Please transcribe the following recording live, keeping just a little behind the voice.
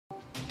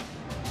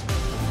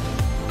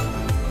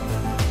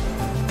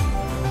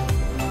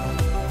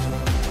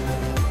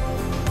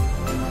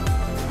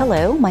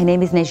Hello, my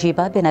name is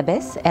Najiba bin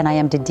Abbas and I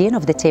am the Dean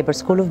of the Tabor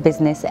School of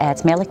Business at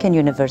Millikin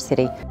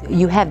University.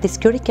 You have this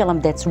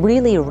curriculum that's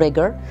really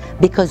rigor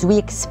because we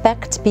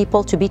expect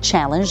people to be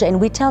challenged,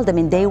 and we tell them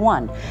in day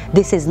one,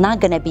 this is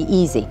not going to be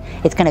easy.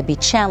 It's going to be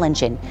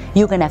challenging.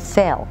 You're going to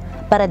fail.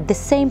 But at the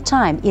same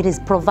time, it is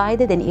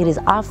provided and it is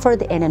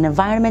offered in an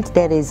environment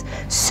that is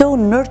so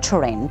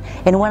nurturing.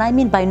 And what I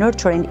mean by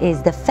nurturing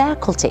is the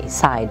faculty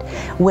side,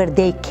 where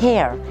they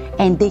care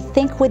and they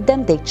think with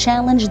them, they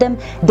challenge them,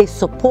 they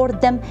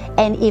support them.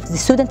 And if the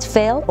students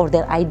fail or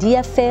their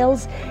idea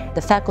fails,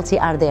 the faculty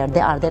are there.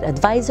 They are their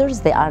advisors,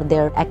 they are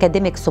their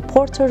academic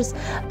supporters,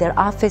 their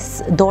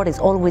office door is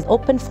always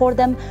open for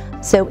them.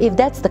 So if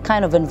that's the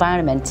kind of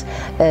environment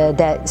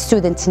that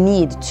students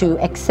need to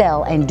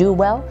excel and do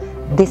well,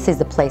 this is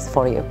the place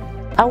for you.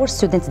 Our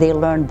students, they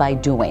learn by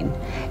doing.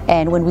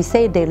 And when we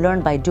say they learn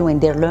by doing,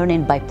 they're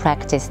learning by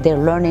practice, they're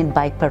learning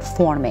by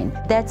performing.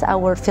 That's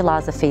our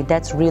philosophy,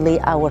 that's really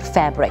our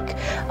fabric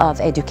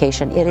of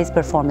education. It is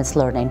performance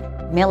learning.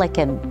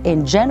 Millikin,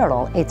 in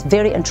general, it's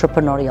very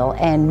entrepreneurial,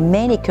 and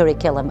many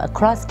curriculum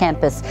across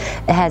campus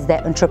has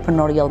that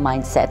entrepreneurial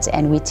mindset,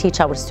 and we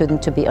teach our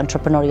students to be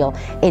entrepreneurial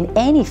in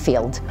any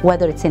field,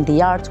 whether it's in the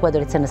arts,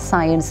 whether it's in the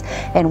science,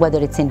 and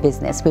whether it's in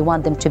business. We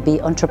want them to be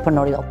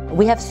entrepreneurial.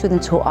 We have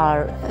students who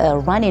are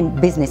running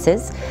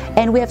businesses,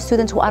 and we have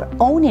students who are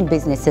owning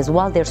businesses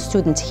while they're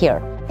students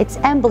here. It's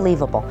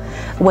unbelievable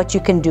what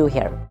you can do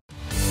here.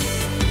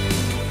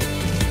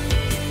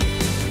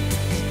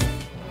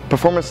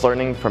 Performance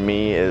learning for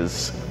me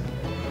is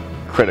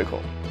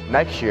critical.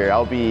 Next year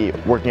I'll be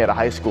working at a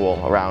high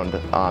school around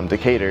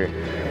Decatur,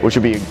 which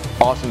would be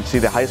awesome to see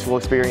the high school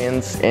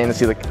experience and to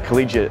see the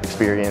collegiate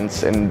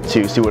experience and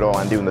to see what I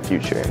want to do in the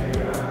future.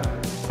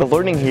 The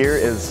learning here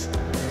is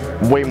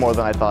way more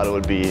than I thought it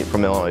would be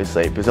from Illinois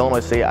State, because Illinois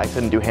State I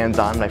couldn't do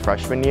hands-on my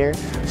freshman year.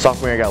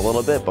 Sophomore year I got a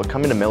little bit, but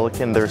coming to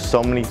Millikin, there's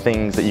so many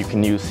things that you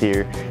can use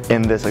here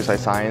in this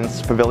exercise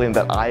science pavilion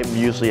that I'm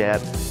usually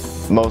at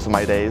most of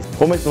my days.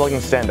 What makes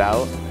Millikin stand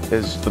out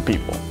is the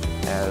people.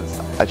 As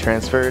I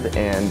transferred,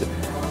 and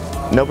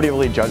nobody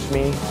really judged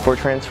me for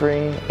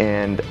transferring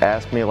and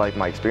asked me like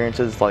my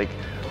experiences, like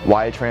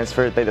why I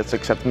transferred. They just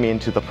accepted me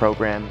into the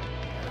program.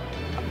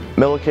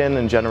 Millikin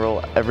in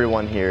general,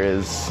 everyone here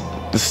is,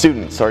 the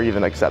students are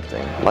even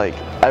accepting. Like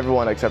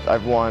everyone accepts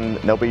everyone,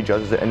 nobody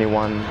judges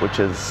anyone, which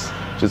is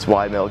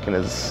why Millikin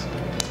is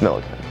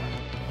Millikin.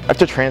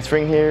 After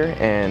transferring here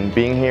and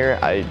being here,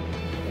 I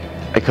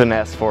couldn't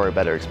ask for a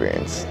better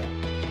experience.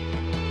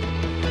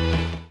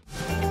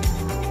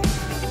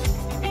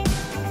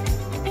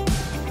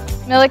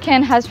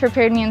 Millikin has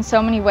prepared me in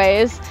so many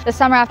ways. The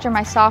summer after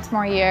my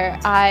sophomore year,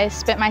 I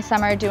spent my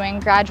summer doing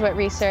graduate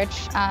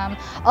research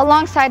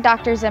alongside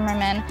Dr.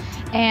 Zimmerman.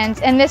 And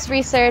in this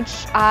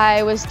research,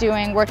 I was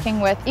working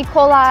with E.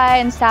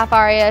 coli and Staph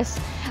aureus,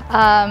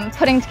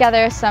 putting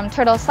together some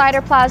turtle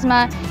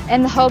cytoplasma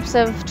in the hopes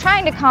of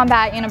trying to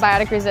combat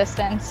antibiotic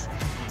resistance.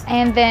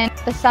 And then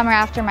the summer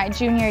after my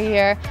junior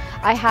year,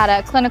 I had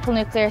a clinical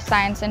nuclear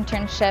science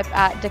internship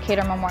at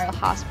Decatur Memorial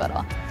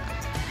Hospital.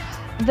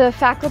 The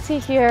faculty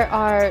here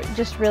are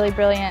just really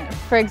brilliant.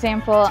 For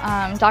example,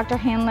 Dr.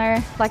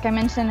 Handler, like I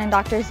mentioned, and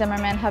Dr.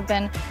 Zimmerman have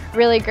been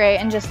really great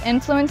in just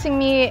influencing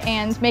me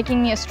and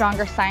making me a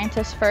stronger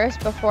scientist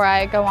first before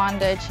I go on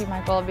to achieve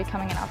my goal of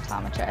becoming an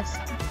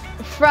optometrist.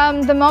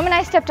 From the moment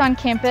I stepped on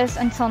campus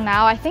until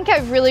now, I think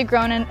I've really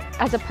grown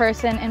as a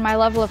person in my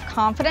level of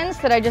confidence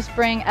that I just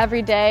bring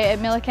every day at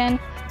Millikin.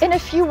 In a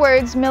few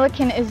words,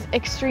 Millikin is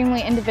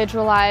extremely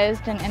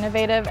individualized and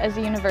innovative as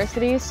a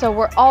university, so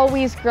we're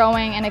always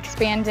growing and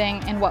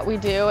expanding in what we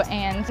do.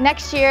 And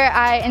next year,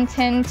 I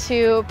intend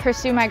to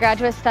pursue my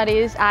graduate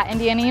studies at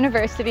Indiana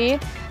University.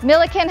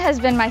 Millikin has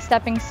been my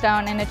stepping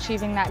stone in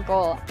achieving that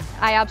goal.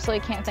 I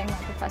absolutely can't thank my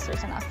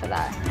professors enough for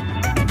that.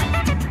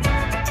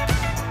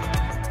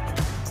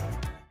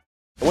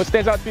 What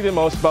stands out to me the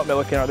most about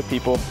Millikin are the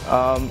people.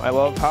 I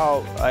love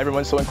how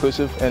everyone's so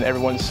inclusive and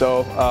everyone's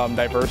so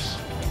diverse.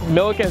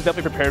 Millikin has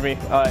definitely prepared me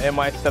in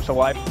my steps of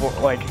life.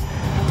 Like,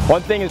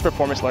 one thing is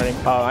performance learning.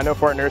 I know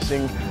for our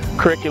nursing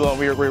curriculum,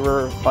 we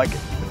were like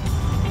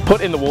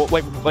put in the wool,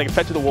 like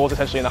fed to the wolves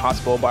essentially in the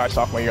hospital by our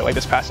sophomore year. Like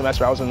this past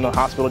semester, I was in the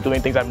hospital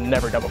doing things I've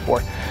never done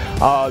before.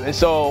 And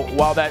so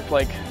while that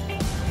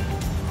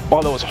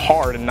was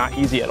hard and not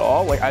easy at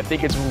all, like I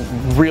think it's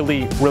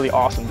really, really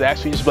awesome to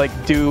actually just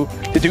do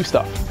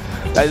stuff.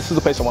 This is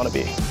the place I want to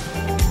be.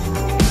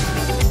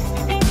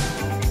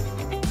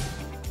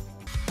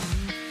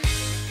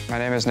 My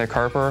name is Nick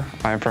Harper.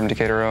 I'm from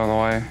Decatur,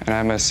 Illinois, and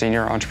I'm a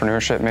senior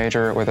entrepreneurship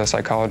major with a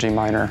psychology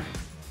minor.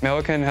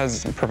 Millikin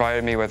has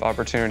provided me with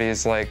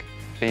opportunities like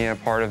being a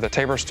part of the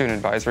Tabor Student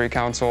Advisory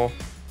Council.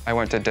 I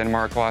went to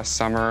Denmark last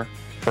summer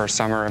for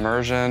summer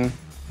immersion.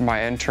 My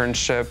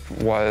internship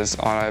was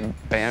on a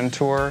band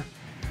tour,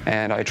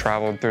 and I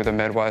traveled through the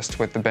Midwest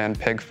with the band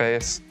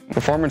Pigface.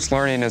 Performance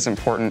learning is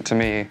important to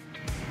me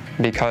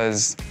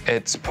because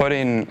it's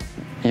putting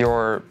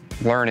your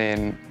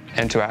learning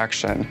into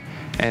action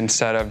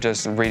instead of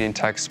just reading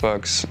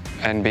textbooks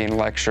and being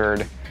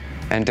lectured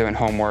and doing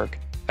homework.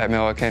 At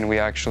Millikin, we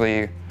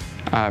actually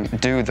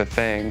do the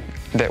thing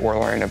that we're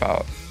learning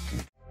about.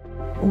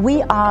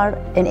 We are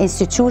an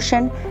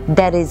institution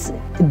that is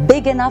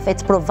big enough,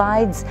 it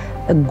provides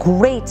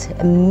great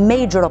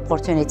major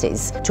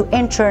opportunities to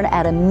intern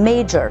at a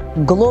major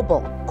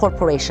global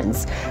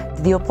corporations.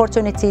 The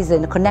opportunities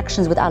and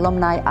connections with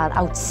alumni are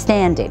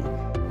outstanding.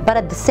 But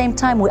at the same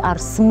time, we are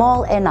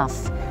small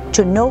enough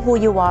to know who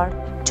you are,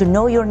 to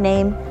know your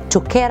name,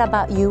 to care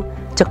about you,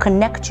 to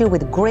connect you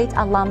with great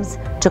alums,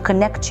 to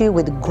connect you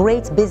with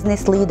great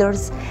business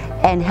leaders,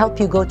 and help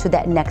you go to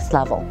that next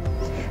level.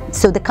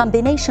 So the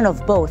combination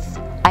of both,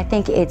 I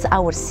think it's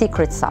our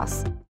secret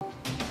sauce.